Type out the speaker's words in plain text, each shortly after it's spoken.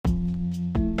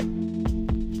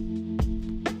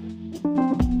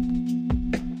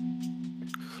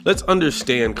Let's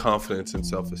understand confidence and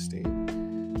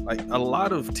self-esteem. Like a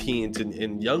lot of teens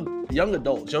and young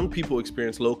adults, young people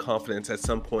experience low confidence at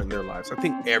some point in their lives. I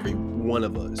think every one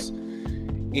of us.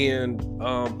 And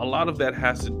a lot of that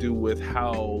has to do with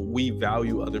how we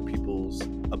value other people's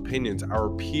opinions, our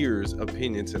peers'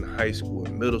 opinions in high school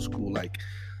and middle school, like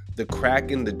the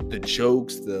cracking, the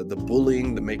jokes, the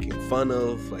bullying, the making fun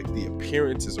of, like the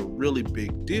appearance is a really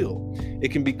big deal.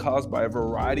 It can be caused by a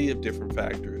variety of different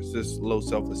factors, this low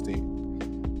self-esteem.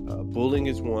 Bullying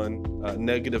is one,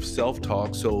 negative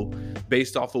self-talk. So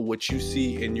based off of what you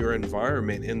see in your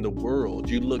environment, in the world,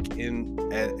 you look in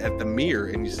at the mirror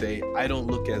and you say, I don't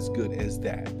look as good as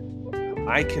that.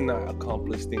 I cannot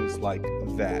accomplish things like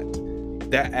that.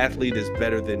 That athlete is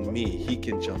better than me. He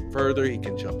can jump further, he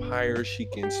can jump higher, she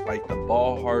can spike the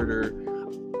ball harder.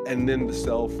 And then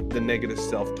the negative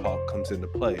self-talk comes into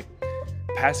play.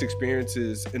 Past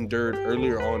experiences endured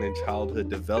earlier on in childhood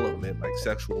development, like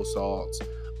sexual assaults,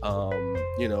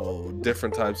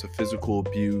 different types of physical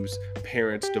abuse,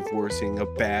 parents divorcing, a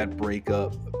bad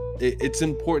breakup. It's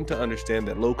important to understand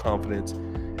that low confidence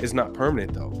is not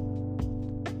permanent, though.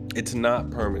 It's not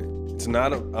permanent. It's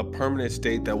not a permanent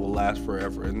state that will last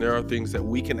forever. And there are things that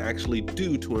we can actually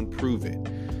do to improve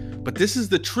it. But this is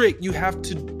the trick. You have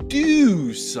to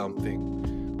do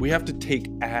something. We have to take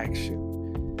action.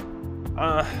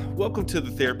 Welcome to the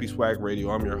Therapy Swag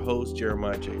Radio. I'm your host,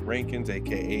 Jeremiah J. Rankins,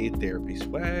 aka Therapy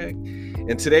Swag.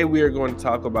 And today we are going to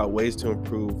talk about ways to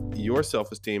improve your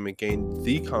self-esteem and gain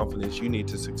the confidence you need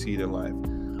to succeed in life.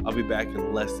 I'll be back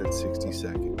in less than 60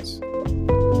 seconds.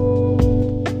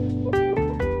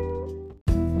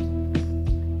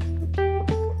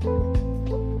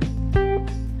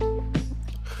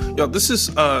 Yo, this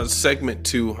is segment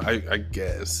 2, I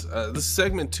guess. This is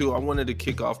segment 2. I wanted to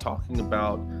kick off talking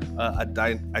about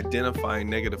identifying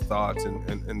negative thoughts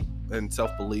and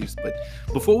self-beliefs. But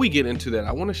before we get into that,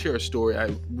 I want to share a story.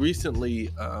 I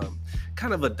recently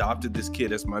kind of adopted this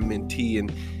kid as my mentee,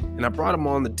 and I brought him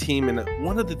on the team. And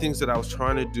one of the things that I was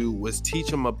trying to do was teach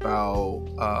him about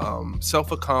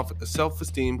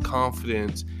self-esteem,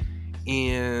 confidence,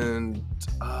 and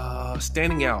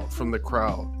standing out from the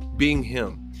crowd, being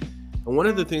him. And one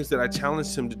of the things that I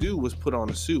challenged him to do was put on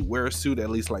a suit, wear a suit at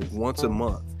least like once a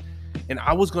month. And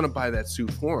I was going to buy that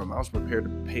suit for him. I was prepared to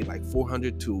pay like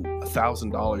 $400 to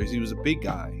 $1,000. He was a big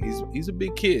guy. He's a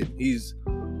big kid. He's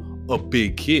a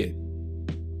big kid.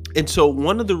 And so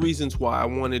one of the reasons why I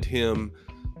wanted him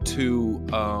to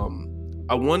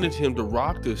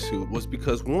rock this suit was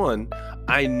because, one,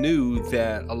 I knew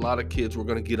that a lot of kids were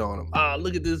going to get on him.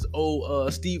 Look at this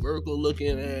old Steve Urkel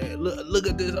looking at, look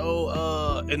at this old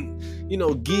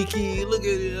geeky, look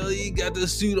at he got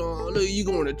this suit on, look, you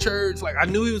going to church. Like, I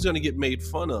knew he was going to get made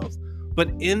fun of. But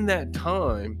in that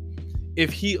time,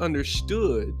 if he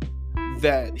understood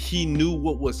that he knew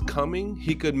what was coming,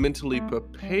 he could mentally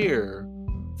prepare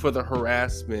for the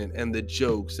harassment and the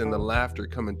jokes and the laughter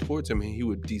coming towards him, and he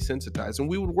would desensitize, and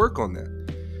we would work on that.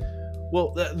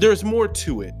 Well, there's more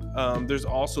to it. There's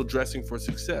also dressing for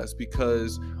success,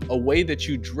 because a way that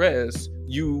you dress,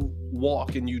 you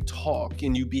walk and you talk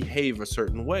and you behave a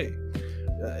certain way.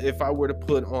 If I were to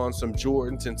put on some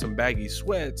Jordans and some baggy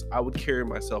sweats, I would carry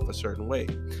myself a certain way.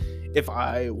 If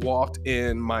I walked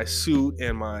in my suit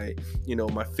and my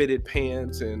fitted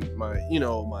pants and my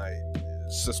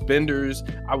suspenders,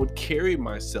 I would carry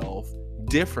myself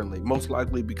differently, most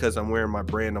likely because I'm wearing my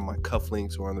brand on my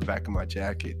cufflinks or on the back of my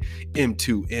jacket,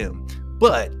 M2M.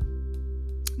 But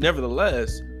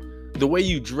nevertheless, the way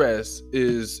you dress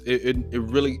it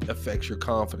really affects your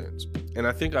confidence. And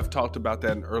I think I've talked about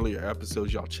that in earlier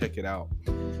episodes. Y'all check it out.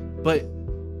 But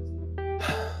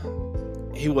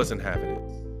he wasn't having it.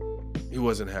 He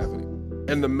wasn't having it.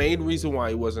 And the main reason why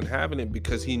he wasn't having it,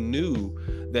 because he knew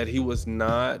that he was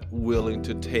not willing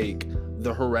to take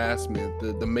the harassment,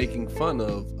 the making fun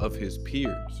of his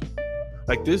peers.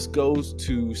 Like, this goes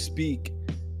to speak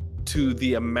to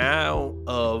the amount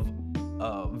of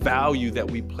value that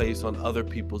we place on other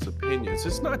people's opinions.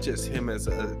 It's not just him as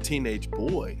a teenage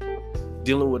boy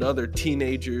dealing with other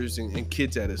teenagers and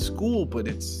kids at his school, but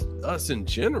it's us in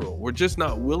general. We're just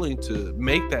not willing to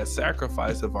make that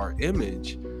sacrifice of our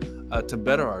image to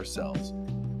better ourselves.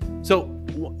 So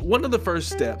one of the first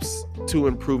steps to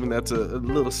improving, that's a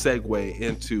little segue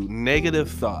into negative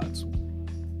thoughts,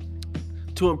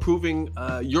 to improving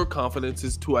your confidence,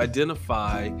 is to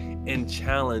identify and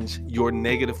challenge your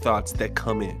negative thoughts that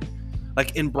come in.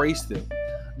 Like, embrace them.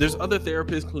 There's other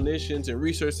therapists, clinicians, and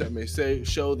research that may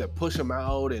show that push them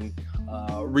out and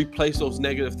replace those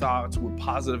negative thoughts with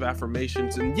positive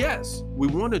affirmations. And yes, we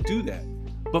want to do that.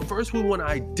 But first, we want to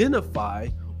identify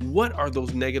what are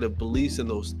those negative beliefs and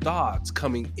those thoughts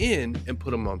coming in, and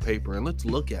put them on paper and let's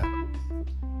look at them.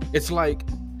 It's like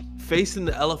facing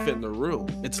the elephant in the room.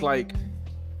 It's like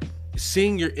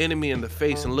seeing your enemy in the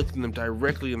face and looking them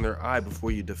directly in their eye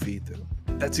before you defeat them.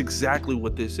 That's exactly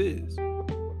what this is.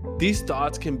 These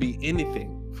thoughts can be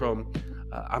anything from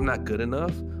I'm not good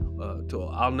enough to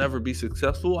I'll never be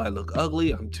successful, I look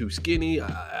ugly, I'm too skinny,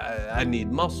 I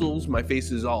need muscles, my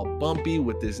face is all bumpy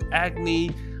with this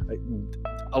acne.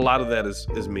 A lot of that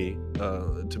is me,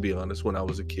 to be honest, when I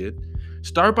was a kid.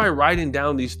 Start by writing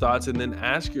down these thoughts and then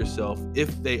ask yourself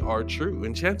if they are true.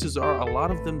 And chances are a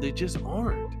lot of them, they just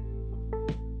aren't.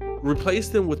 Replace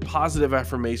them with positive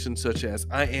affirmations such as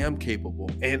I am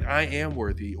capable and I am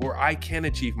worthy, or I can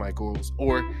achieve my goals,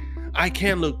 or I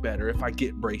can look better if I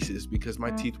get braces because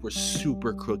my teeth were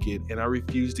super crooked and I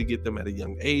refused to get them at a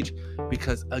young age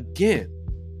because, again,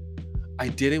 I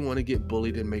didn't want to get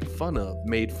bullied and made fun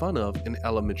of in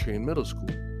elementary and middle school.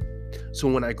 So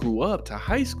when I grew up to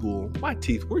high school, my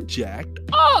teeth were jacked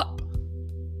up.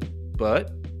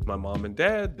 But my mom and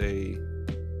dad, they,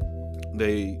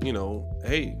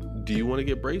 hey, do you want to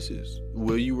get braces?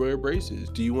 Will you wear braces?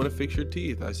 Do you want to fix your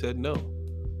teeth? I said no.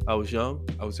 I was young,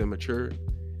 I was immature,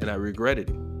 and I regretted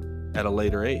it at a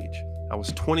later age. I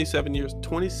was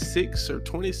 26 or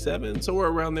 27, somewhere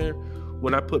around there,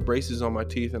 when I put braces on my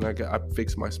teeth and I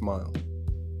fixed my smile.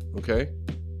 Okay?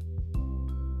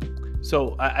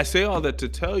 So I say all that to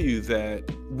tell you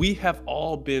that we have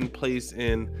all been placed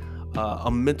in a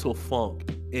mental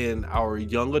funk in our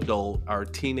young adult, our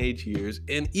teenage years,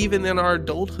 and even in our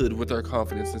adulthood with our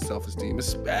confidence and self-esteem,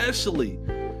 especially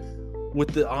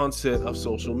with the onset of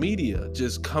social media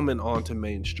just coming onto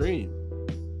mainstream.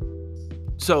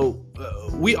 So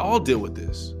we all deal with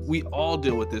this. We all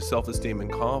deal with this self-esteem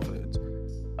and confidence.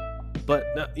 But,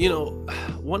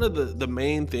 one of the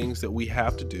main things that we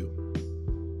have to do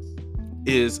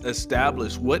is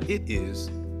establish what it is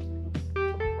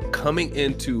coming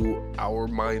into our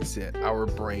mindset, our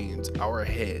brains, our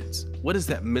heads. What is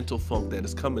that mental funk that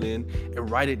is coming in? And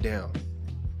write it down.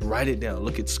 Write it down.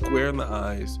 Look it square in the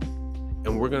eyes.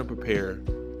 And we're going to prepare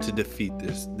to defeat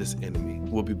this enemy.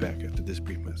 We'll be back after this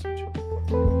brief message.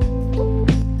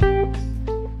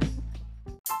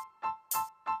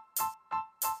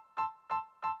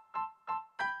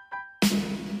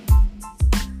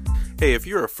 Hey, if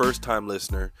you're a first-time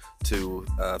listener to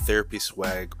Therapy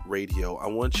Swag Radio, I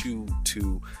want you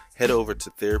to head over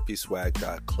to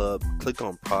therapyswag.club, click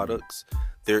on products.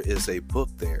 There is a book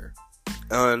there.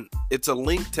 It's a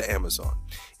link to Amazon,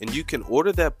 and you can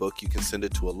order that book. You can send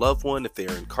it to a loved one. If they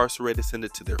are incarcerated, send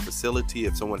it to their facility.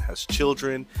 If someone has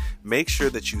children, make sure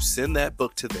that you send that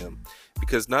book to them,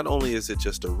 because not only is it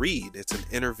just a read, it's an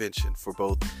intervention for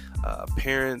both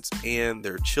parents and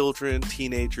their children,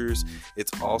 teenagers.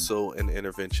 It's also an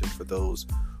intervention for those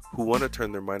who want to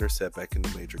turn their minor setback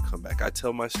into major comeback. I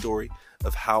tell my story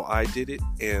of how I did it,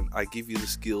 and I give you the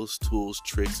skills, tools,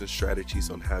 tricks, and strategies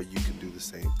on how you can do the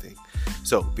same thing.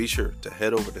 So be sure to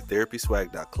head over to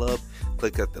therapyswag.club,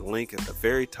 click at the link at the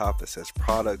very top that says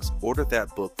products, order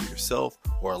that book for yourself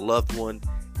or a loved one,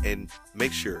 and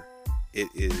make sure it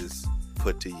is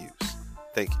put to use.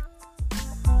 Thank you.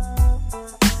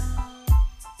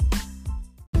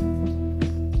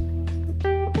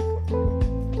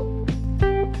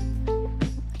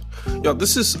 Yo,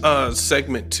 this is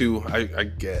segment 2, I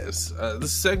guess. This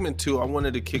is segment 2. I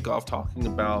wanted to kick off talking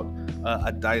about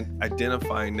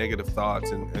identifying negative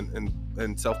thoughts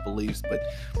and self-beliefs. But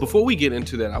before we get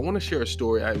into that, I want to share a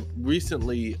story. I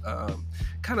recently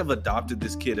kind of adopted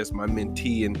this kid as my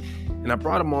mentee, and I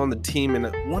brought him on the team. And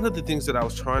one of the things that I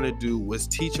was trying to do was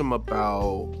teach him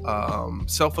about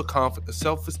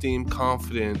self-esteem,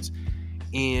 confidence,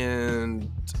 and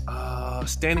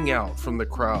standing out from the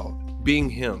crowd, being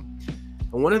him.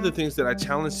 And one of the things that I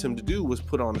challenged him to do was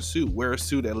put on a suit, wear a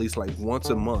suit at least like once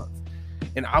a month.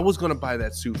 And I was going to buy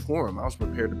that suit for him. I was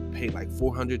prepared to pay like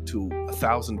 $400 to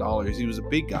 $1,000. He was a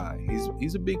big guy.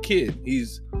 He's a big kid.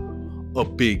 He's a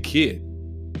big kid.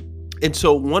 And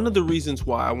so one of the reasons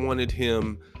why I wanted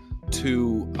him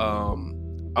to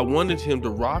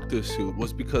rock this suit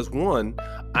was because, one,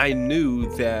 I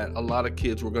knew that a lot of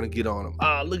kids were going to get on him.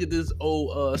 Look at this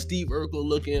old Steve Urkel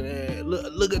looking at,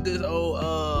 look at this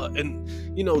old, and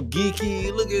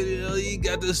geeky, look at it, he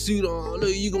got this suit on,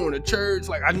 look, you going to church.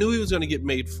 Like, I knew he was going to get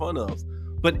made fun of.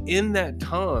 But in that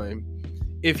time,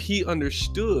 if he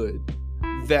understood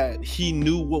that he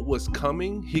knew what was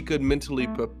coming, he could mentally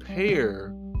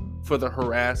prepare for the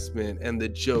harassment and the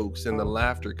jokes and the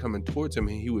laughter coming towards him,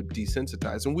 and he would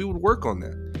desensitize, and we would work on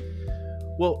that.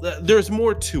 Well, there's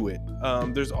more to it.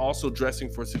 There's also dressing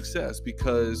for success,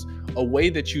 because a way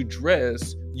that you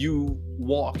dress, you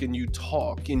walk and you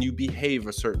talk and you behave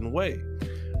a certain way.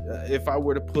 If I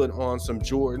were to put on some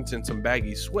Jordans and some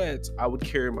baggy sweats, I would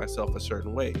carry myself a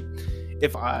certain way.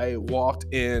 If I walked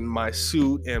in my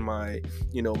suit and my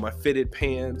fitted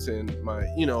pants and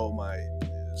my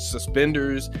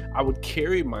suspenders, I would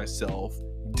carry myself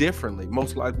differently,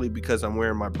 most likely because I'm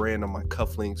wearing my brand on my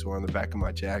cufflinks or on the back of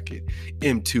my jacket,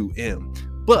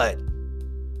 M2M. But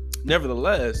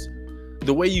nevertheless,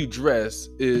 the way you dress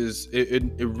it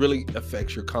really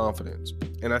affects your confidence.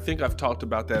 And I think I've talked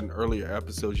about that in earlier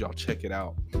episodes. Y'all check it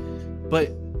out. But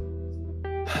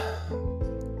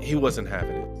he wasn't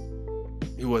having it.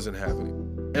 He wasn't having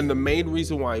it. And the main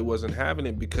reason why he wasn't having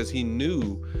it, because he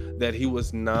knew that he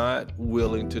was not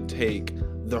willing to take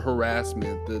the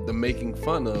harassment, the making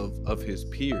fun of his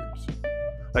peers.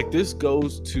 Like, this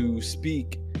goes to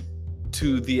speak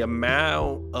to the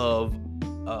amount of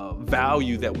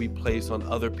value that we place on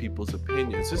other people's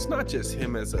opinions. It's not just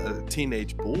him as a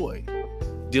teenage boy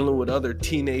dealing with other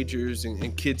teenagers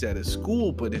and kids at his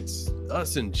school, but it's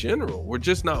us in general. We're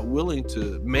just not willing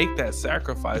to make that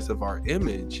sacrifice of our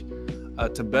image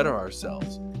to better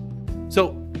ourselves.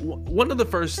 So one of the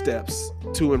first steps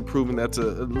to improving, that's a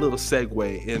little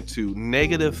segue into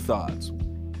negative thoughts,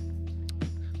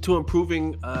 to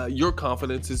improving your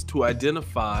confidence, is to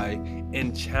identify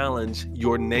and challenge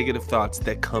your negative thoughts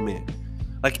that come in.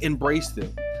 Like, embrace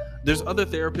them. There's other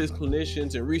therapists,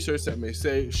 clinicians, and research that may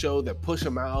show that push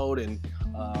them out and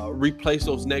replace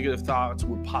those negative thoughts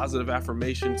with positive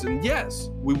affirmations. And yes,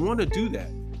 we want to do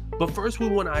that. But first, we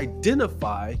want to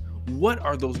identify what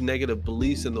are those negative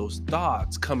beliefs and those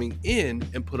thoughts coming in,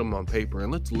 and put them on paper,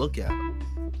 and let's look at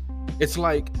them. It's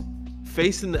like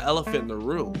facing the elephant in the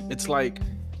room. It's like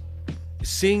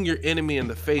seeing your enemy in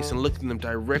the face and looking them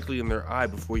directly in their eye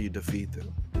before you defeat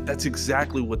them. That's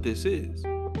exactly what this is.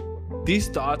 These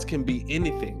thoughts can be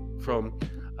anything from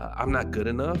I'm not good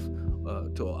enough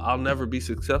to I'll never be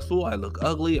successful, I look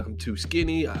ugly, I'm too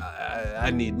skinny,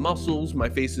 I need muscles, my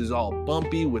face is all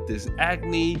bumpy with this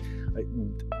acne.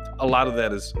 A lot of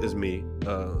that is me,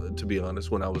 to be honest,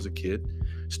 when I was a kid.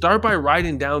 Start by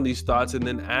writing down these thoughts and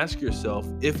then ask yourself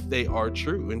if they are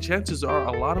true. And chances are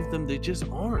a lot of them, they just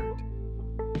aren't.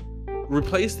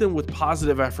 Replace them with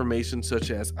positive affirmations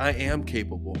such as I am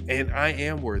capable and I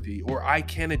am worthy, or I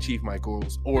can achieve my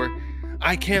goals, or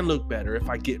I can look better if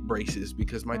I get braces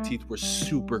because my teeth were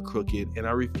super crooked and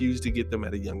I refused to get them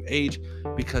at a young age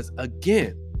because,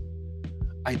 again,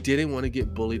 I didn't want to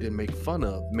get bullied and made fun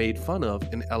of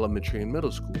in elementary and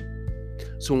middle school.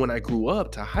 So when I grew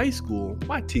up to high school,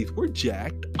 my teeth were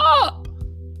jacked up.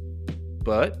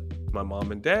 But my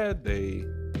mom and dad, they,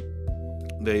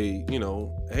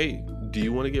 hey, do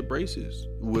you want to get braces?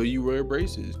 Will you wear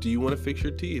braces? Do you want to fix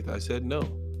your teeth? I said no.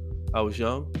 I was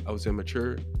young, I was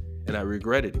immature, and I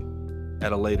regretted it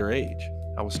at a later age.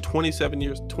 I was 26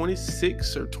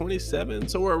 or 27,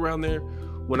 somewhere around there,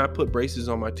 when I put braces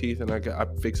on my teeth and I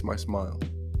fixed my smile.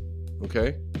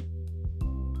 Okay?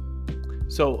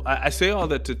 So I say all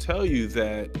that to tell you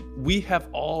that we have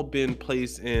all been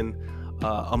placed in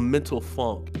a mental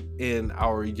funk in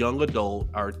our young adult,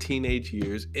 our teenage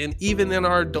years, and even in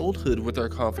our adulthood with our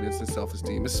confidence and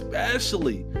self-esteem,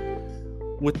 especially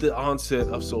with the onset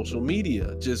of social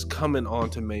media just coming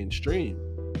onto mainstream.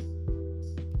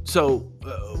 So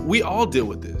we all deal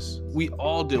with this. We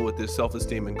all deal with this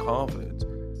self-esteem and confidence.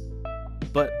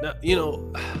 But,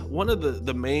 one of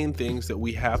the main things that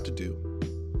we have to do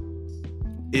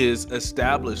is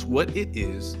establish what it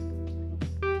is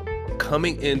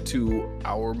coming into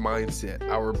our mindset,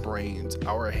 our brains,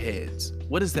 our heads.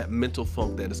 What is that mental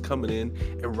funk that is coming in?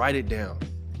 And write it down.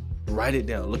 Write it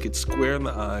down. Look it square in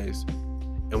the eyes.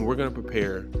 And we're going to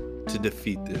prepare to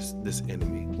defeat this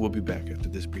enemy. We'll be back after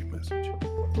this brief message.